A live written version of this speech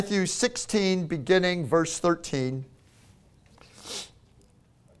Matthew 16, beginning verse 13.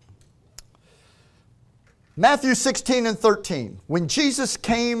 Matthew 16 and 13. When Jesus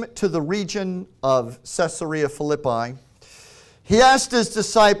came to the region of Caesarea Philippi, he asked his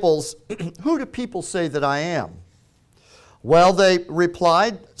disciples, "Who do people say that I am?" Well, they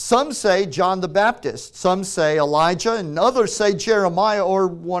replied, "Some say John the Baptist, some say Elijah, and others say Jeremiah or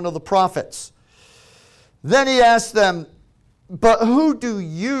one of the prophets." Then he asked them, "But who do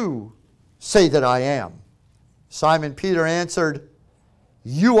you say that I am?" Simon Peter answered,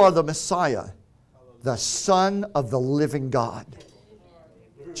 "You are the Messiah, the Son of the living God."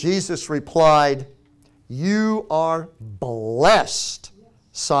 Jesus replied, "You are blessed,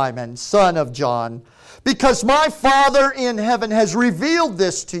 Simon, son of John, because my Father in heaven has revealed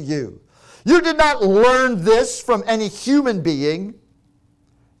this to you. You did not learn this from any human being.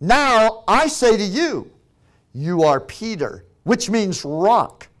 Now I say to you, you are Peter, which means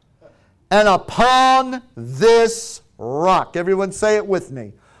rock. And upon this rock," everyone say it with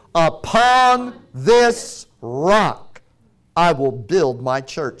me, "upon this rock I will build my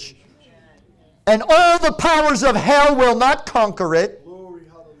church. And all the powers of hell will not conquer it.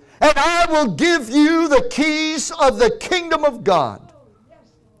 And I will give you the keys of the kingdom of God.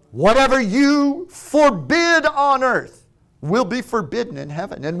 Whatever you forbid on earth will be forbidden in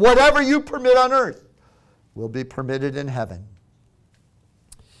heaven. And whatever you permit on earth will be permitted in heaven."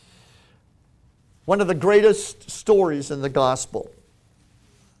 One of the greatest stories in the gospel.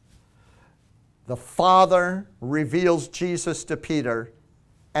 The Father reveals Jesus to Peter,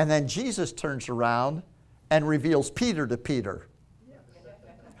 and then Jesus turns around and reveals Peter to Peter.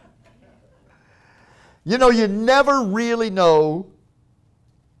 You know, you never really know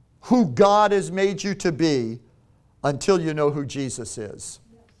who God has made you to be until you know who Jesus is.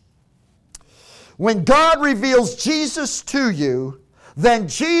 When God reveals Jesus to you, then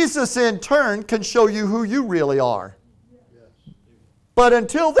Jesus in turn can show you who you really are. But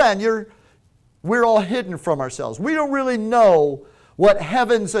until then, we're all hidden from ourselves. We don't really know what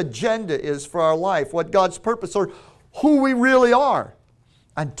heaven's agenda is for our life, what God's purpose, or who we really are,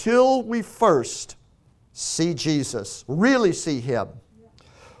 until we first see Jesus, really see Him.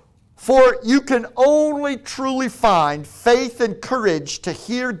 For you can only truly find faith and courage to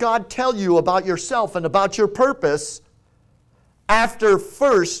hear God tell you about yourself and about your purpose after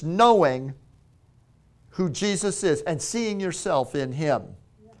first knowing who Jesus is and seeing yourself in Him.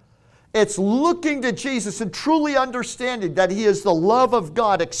 It's looking to Jesus and truly understanding that He is the love of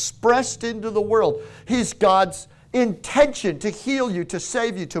God expressed into the world. He's God's intention to heal you, to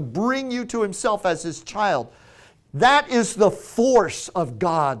save you, to bring you to Himself as His child. That is the force of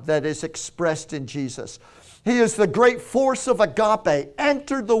God that is expressed in Jesus. He is the great force of agape,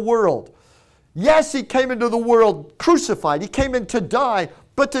 entered the world. Yes, He came into the world crucified. He came in to die,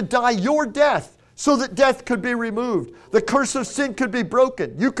 but to die your death so that death could be removed. The curse of sin could be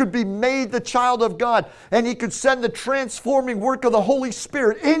broken. You could be made the child of God, and He could send the transforming work of the Holy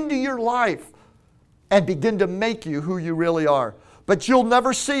Spirit into your life and begin to make you who you really are. But you'll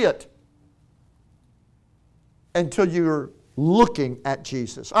never see it until you're looking at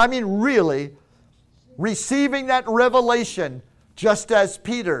Jesus. I mean, really receiving that revelation just as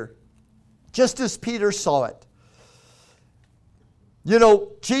Peter saw it. You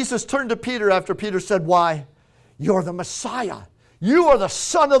know, Jesus turned to Peter after Peter said, "Why, you're the Messiah. You are the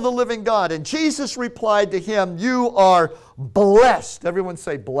Son of the living God." And Jesus replied to him, "You are blessed." Everyone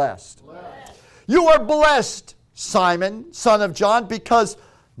say blessed. Blessed. "You are blessed, Simon, son of John, because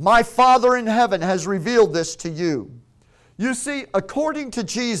my Father in heaven has revealed this to you." You see, according to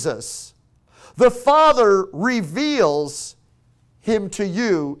Jesus, the Father reveals Him to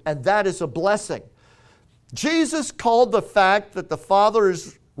you, and that is a blessing. Jesus called the fact that the Father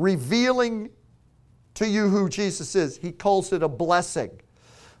is revealing to you who Jesus is, He calls it a blessing.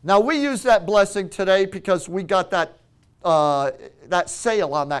 Now, we use that blessing today because we got that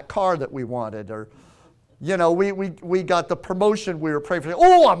sale on that car that we wanted, or you know, we got the promotion we were praying for.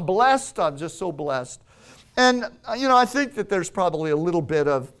 Oh, I'm blessed. I'm just so blessed. And, you know, I think that there's probably a little bit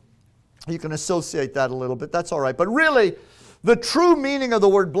of, you can associate that a little bit. That's all right. But really, the true meaning of the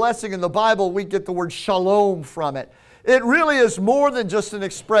word blessing in the Bible, we get the word shalom from it. It really is more than just an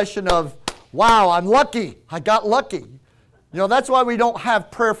expression of, wow, I'm lucky. I got lucky. You know, that's why we don't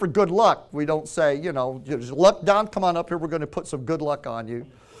have prayer for good luck. We don't say, you know, just luck down, come on up here, we're going to put some good luck on you.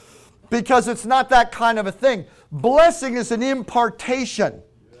 Because it's not that kind of a thing. Blessing is an impartation.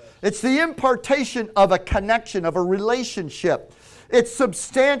 It's the impartation of a connection, of a relationship. It's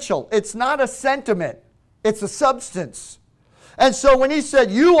substantial. It's not a sentiment. It's a substance. And so when he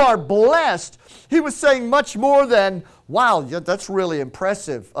said, you are blessed, he was saying much more than, wow, that's really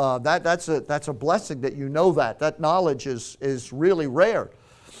impressive. That's a blessing that you know that. That knowledge is really rare.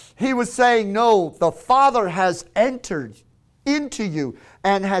 He was saying, no, the Father has entered into you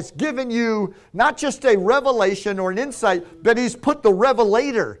and has given you not just a revelation or an insight, but He's put the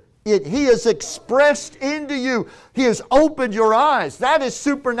revelator. He has expressed into you. He has opened your eyes. That is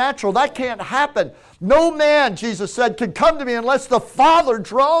supernatural. That can't happen. No man, Jesus said, can come to me unless the Father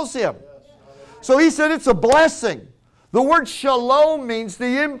draws him. So He said it's a blessing. The word shalom means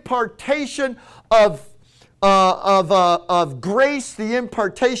the impartation of grace, the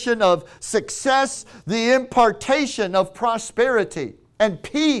impartation of success, the impartation of prosperity and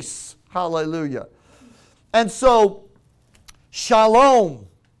peace. Hallelujah. And so, shalom,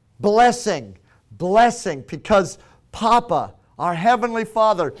 blessing, because Papa, our Heavenly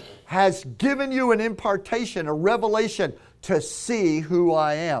Father, has given you an impartation, a revelation to see who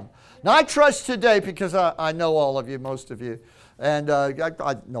I am. Now, I trust today, because I know all of you, most of you, and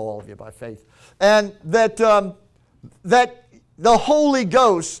I know all of you by faith, and that the Holy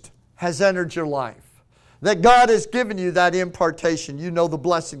Ghost has entered your life, that God has given you that impartation. You know the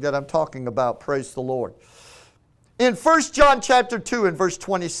blessing that I'm talking about. Praise the Lord. In 1 John chapter 2 and verse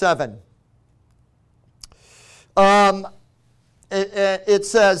 27, it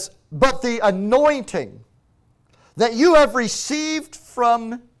says, but the anointing that you have received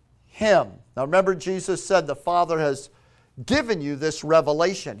from Him. Now remember, Jesus said the Father has given you this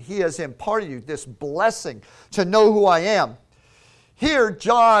revelation. He has imparted you this blessing to know who I am. Here,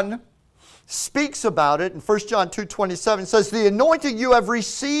 John speaks about it in 1 John 2:27. Says, the anointing you have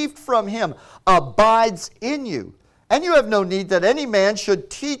received from Him abides in you, and you have no need that any man should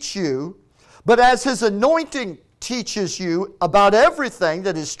teach you, but as His anointing teaches you about everything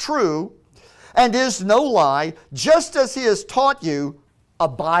that is true and is no lie, just as He has taught you,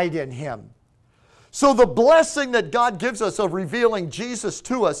 abide in Him. So the blessing that God gives us of revealing Jesus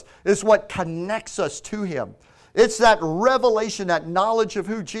to us is what connects us to Him. It's that revelation, that knowledge of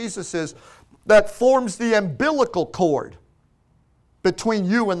who Jesus is, that forms the umbilical cord between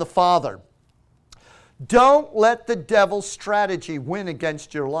you and the Father. Don't let the devil's strategy win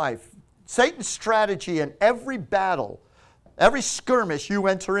against your life. Satan's strategy in every battle, every skirmish you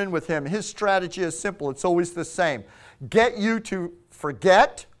enter in with him, his strategy is simple. It's always the same. Get you to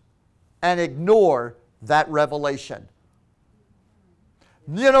forget and ignore that revelation.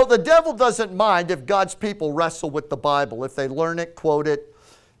 You know, the devil doesn't mind if God's people wrestle with the Bible, if they learn it, quote it.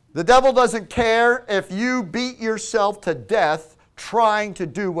 The devil doesn't care if you beat yourself to death trying to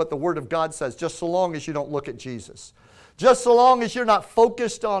do what the Word of God says, just so long as you don't look at Jesus. Just so long as you're not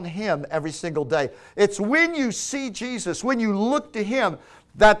focused on Him every single day. It's when you see Jesus, when you look to Him,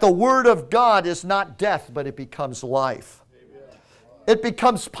 that the Word of God is not death, but it becomes life. It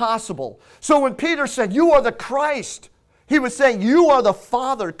becomes possible. So when Peter said, you are the Christ, he was saying, you are the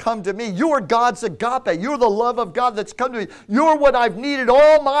Father, come to me. You are God's agape. You're the love of God that's come to me. You're what I've needed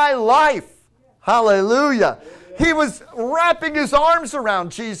all my life. Hallelujah. He was wrapping his arms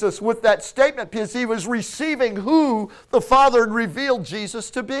around Jesus with that statement because he was receiving who the Father had revealed Jesus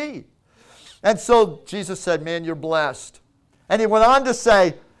to be. And so Jesus said, man, you're blessed. And he went on to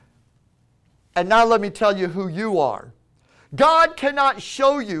say, and now let me tell you who you are. God cannot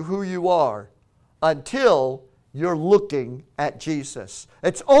show you who you are until you're looking at Jesus.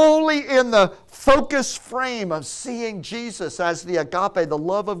 It's only in the focus frame of seeing Jesus as the agape, the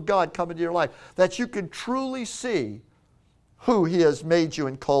love of God come into your life, that you can truly see who He has made you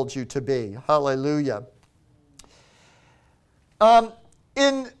and called you to be. Hallelujah.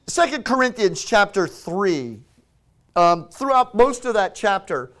 In 2 Corinthians chapter 3, throughout most of that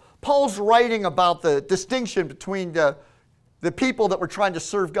chapter, Paul's writing about the distinction between the people that were trying to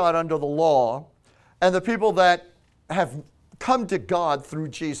serve God under the law and the people that have come to God through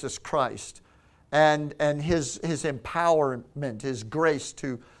Jesus Christ and His empowerment, His grace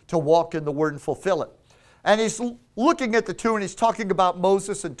to walk in the Word and fulfill it. And he's looking at the two, and he's talking about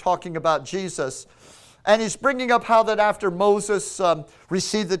Moses and talking about Jesus. And he's bringing up how that after Moses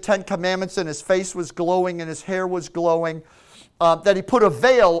received the 10 Commandments and his face was glowing and his hair was glowing, that he put a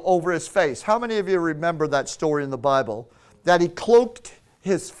veil over his face. How many of you remember that story in the Bible? That he cloaked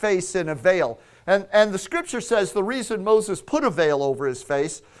his face in a veil. And the Scripture says the reason Moses put a veil over his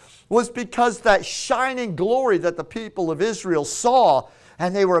face was because that shining glory that the people of Israel saw,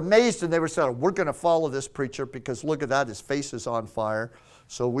 and they were amazed and they were saying, we're going to follow this preacher because look at that, his face is on fire.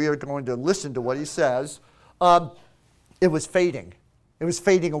 So we are going to listen to what he says. It was fading. It was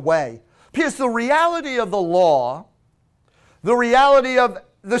fading away. Because the reality of the law, the reality of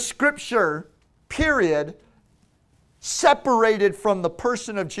the Scripture, period, separated from the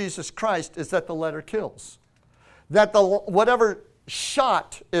person of Jesus Christ is that the letter kills. That the whatever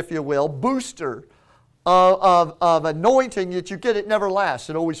shot, if you will, booster of anointing that you get, it never lasts.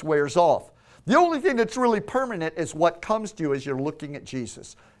 It always wears off. The only thing that's really permanent is what comes to you as you're looking at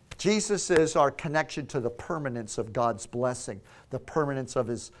Jesus. Jesus is our connection to the permanence of God's blessing, the permanence of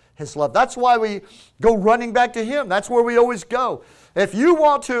His love. That's why we go running back to Him. That's where we always go. If you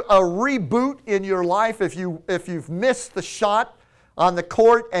want to a reboot in your life, if you've missed the shot on the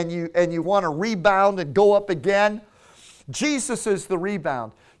court and you want to rebound and go up again, Jesus is the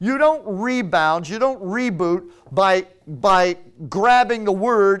rebound. You don't rebound, you don't reboot by grabbing the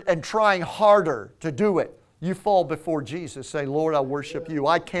Word and trying harder to do it. You fall before Jesus, say, Lord, I worship you.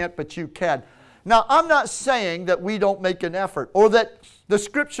 I can't, but you can. Now, I'm not saying that we don't make an effort, or that the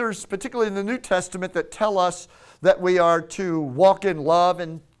Scriptures, particularly in the New Testament, that tell us that we are to walk in love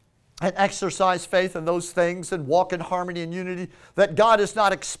and exercise faith and those things and walk in harmony and unity, that God is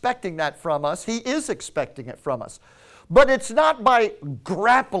not expecting that from us. He is expecting it from us. But it's not by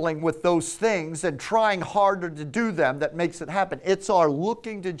grappling with those things and trying harder to do them that makes it happen. It's our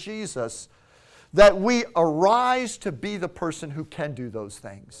looking to Jesus that we arise to be the person who can do those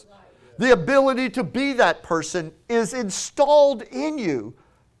things. The ability to be that person is installed in you.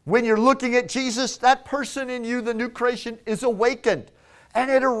 When you're looking at Jesus, that person in you, the new creation, is awakened.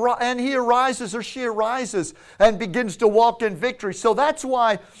 And he arises or she arises and begins to walk in victory. So that's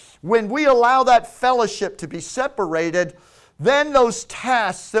why when we allow that fellowship to be separated, then those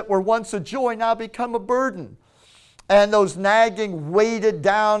tasks that were once a joy now become a burden. And those nagging, weighted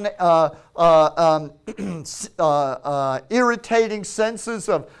down, irritating senses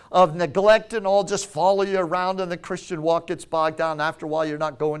of neglect and all just follow you around, and the Christian walk gets bogged down. After a while, you're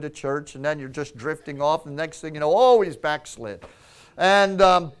not going to church, and then you're just drifting off. And the next thing you know, oh, he's backslid. And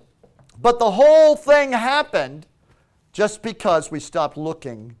but the whole thing happened just because we stopped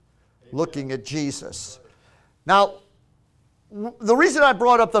looking at Jesus. Now, the reason I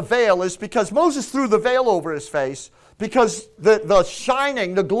brought up the veil is because Moses threw the veil over his face because the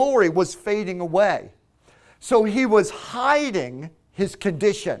shining, the glory was fading away. So he was hiding his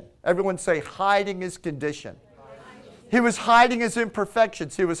condition. Everyone say, hiding his condition. He was hiding his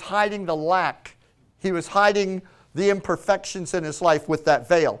imperfections. He was hiding the lack. He was hiding the imperfections in his life with that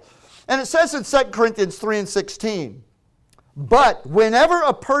veil. And it says in 2 Corinthians 3:16, but whenever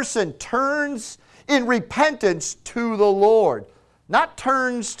a person turns in repentance to the Lord, not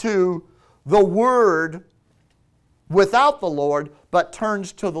turns to the Word without the Lord, but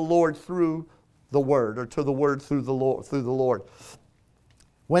turns to the Lord through the Word, or to the Word through the Lord.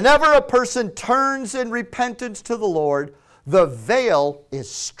 Whenever a person turns in repentance to the Lord, the veil is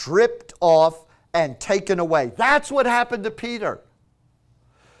stripped off and taken away. That's what happened to Peter.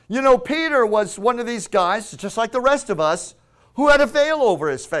 You know, Peter was one of these guys, just like the rest of us, who had a veil over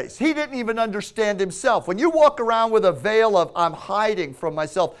his face. He didn't even understand himself. When you walk around with a veil of, I'm hiding from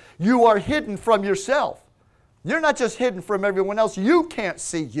myself, you are hidden from yourself. You're not just hidden from everyone else. You can't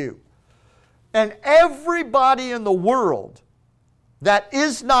see you. And everybody in the world that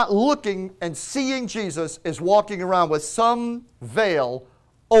is not looking and seeing Jesus is walking around with some veil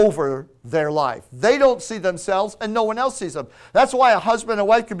over their life. They don't see themselves and no one else sees them. That's why a husband and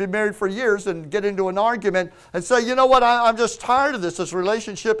wife can be married for years and get into an argument and say, you know what, I'm just tired of this. This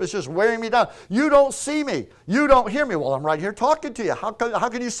relationship is just wearing me down. You don't see me. You don't hear me. Well, I'm right here talking to you. How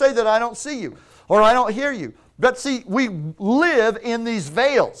can you say that I don't see you or I don't hear you? But see, we live in these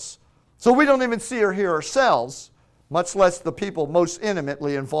veils. So we don't even see or hear ourselves, much less the people most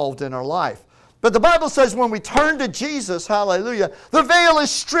intimately involved in our life. But the Bible says when we turn to Jesus, hallelujah, the veil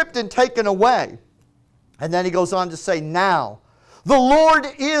is stripped and taken away. And then he goes on to say, now, the Lord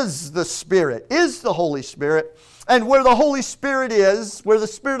is the Spirit, is the Holy Spirit. And where the Holy Spirit is, where the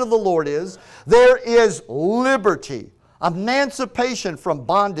Spirit of the Lord is, there is liberty, emancipation from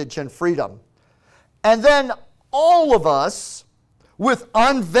bondage and freedom. And then all of us, with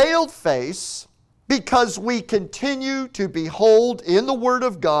unveiled face, because we continue to behold in the Word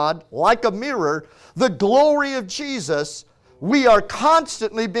of God, like a mirror, the glory of Jesus, we are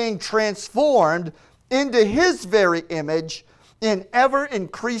constantly being transformed into His very image in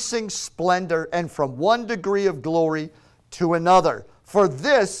ever-increasing splendor and from one degree of glory to another. For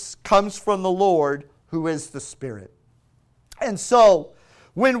this comes from the Lord, who is the Spirit. And so,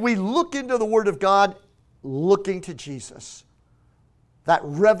 when we look into the Word of God, looking to Jesus, that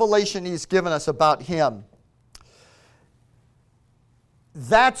revelation He's given us about Him,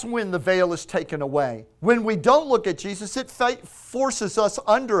 that's when the veil is taken away. When we don't look at Jesus, it forces us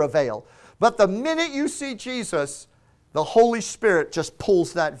under a veil. But the minute you see Jesus, the Holy Spirit just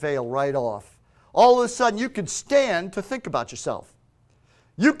pulls that veil right off. all of a sudden you can stand to think about yourself.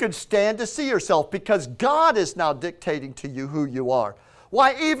 You can stand to see yourself because God is now dictating to you who you are.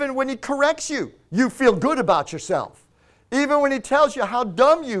 Why, even when He corrects you, you feel good about yourself. Even when He tells you how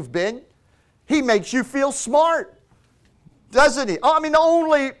dumb you've been, He makes you feel smart. Doesn't He? I mean,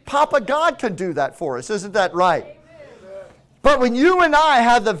 only Papa God can do that for us. Isn't that right? Amen. But when you and I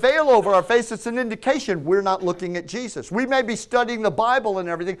have the veil over our face, it's an indication we're not looking at Jesus. We may be studying the Bible and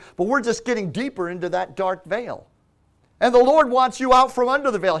everything, but we're just getting deeper into that dark veil. And the Lord wants you out from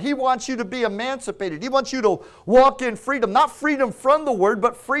under the veil. He wants you to be emancipated. He wants you to walk in freedom. Not freedom from the Word,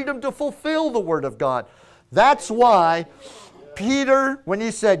 but freedom to fulfill the Word of God. That's why Peter, when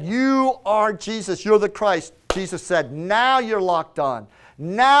he said, "You are Jesus, you're the Christ," Jesus said, "Now you're locked on.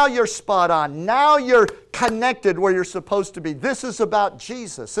 Now you're spot on. Now you're connected where you're supposed to be." This is about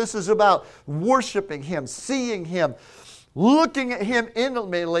Jesus. This is about worshiping Him, seeing Him, looking at Him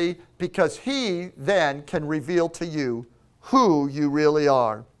intimately, because He then can reveal to you who you really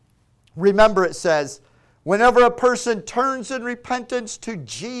are. Remember, it says, whenever a person turns in repentance to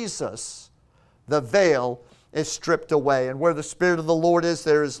Jesus, the veil is stripped away. And where the Spirit of the Lord is,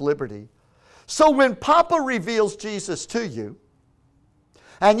 there is liberty. So when Papa reveals Jesus to you,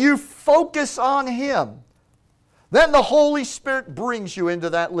 and you focus on Him, then the Holy Spirit brings you into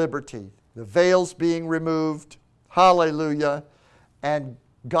that liberty. The veil's being removed. Hallelujah. And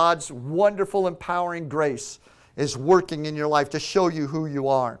God's wonderful, empowering grace is working in your life to show you who you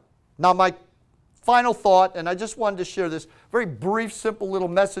are. Now, my final thought, and I just wanted to share this very brief, simple little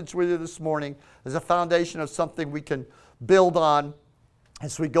message with you this morning as a foundation of something we can build on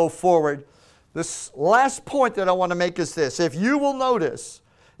as we go forward. This last point that I want to make is this. If you will notice,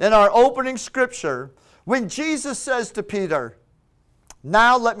 in our opening scripture, when Jesus says to Peter,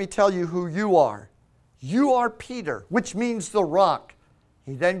 "Now let me tell you who you are. You are Peter," which means the rock.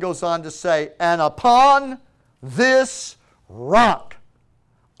 He then goes on to say, "And upon this rock,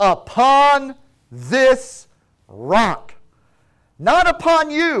 upon this rock." Not upon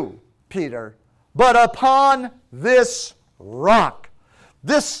you, Peter, but upon this rock.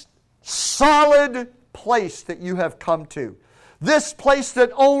 This solid place that you have come to. This place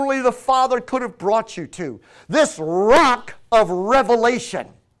that only the Father could have brought you to. This rock of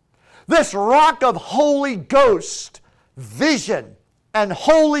revelation. This rock of Holy Ghost vision and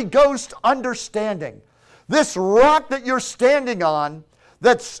Holy Ghost understanding. This rock that you're standing on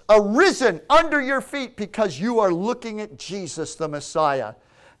that's arisen under your feet because you are looking at Jesus the Messiah.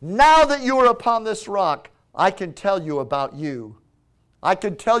 Now that you are upon this rock, I can tell you about you. I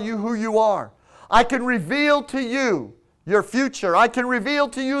can tell you who you are. I can reveal to you your future. I can reveal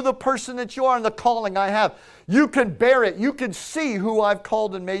to you the person that you are and the calling I have. You can bear it. You can see who I've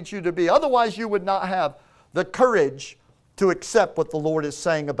called and made you to be. Otherwise, you would not have the courage to accept what the Lord is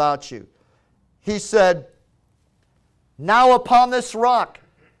saying about you. He said, "Now upon this rock,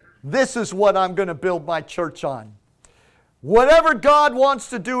 this is what I'm going to build my church on." Whatever God wants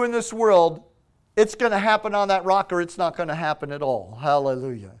to do in this world, it's going to happen on that rock or it's not going to happen at all.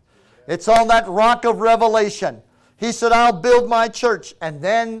 Hallelujah. It's on that rock of revelation. He said, "I'll build my church." And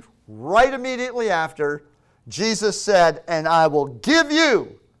then, right immediately after, Jesus said, "And I will give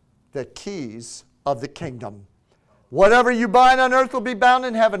you the keys of the kingdom. Whatever you bind on earth will be bound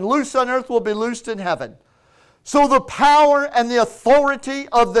in heaven. Loose on earth will be loosed in heaven." So the power and the authority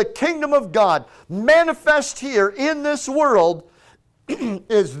of the kingdom of God manifest here in this world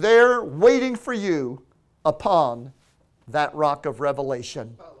is there waiting for you upon that rock of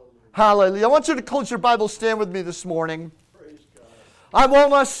revelation. Hallelujah. I want you to close your Bible, stand with me this morning. Praise God. I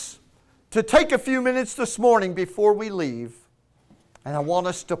want us to take a few minutes this morning before we leave, and I want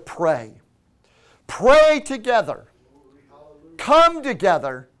us to pray. Pray together. Come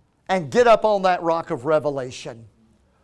together and get up on that rock of revelation.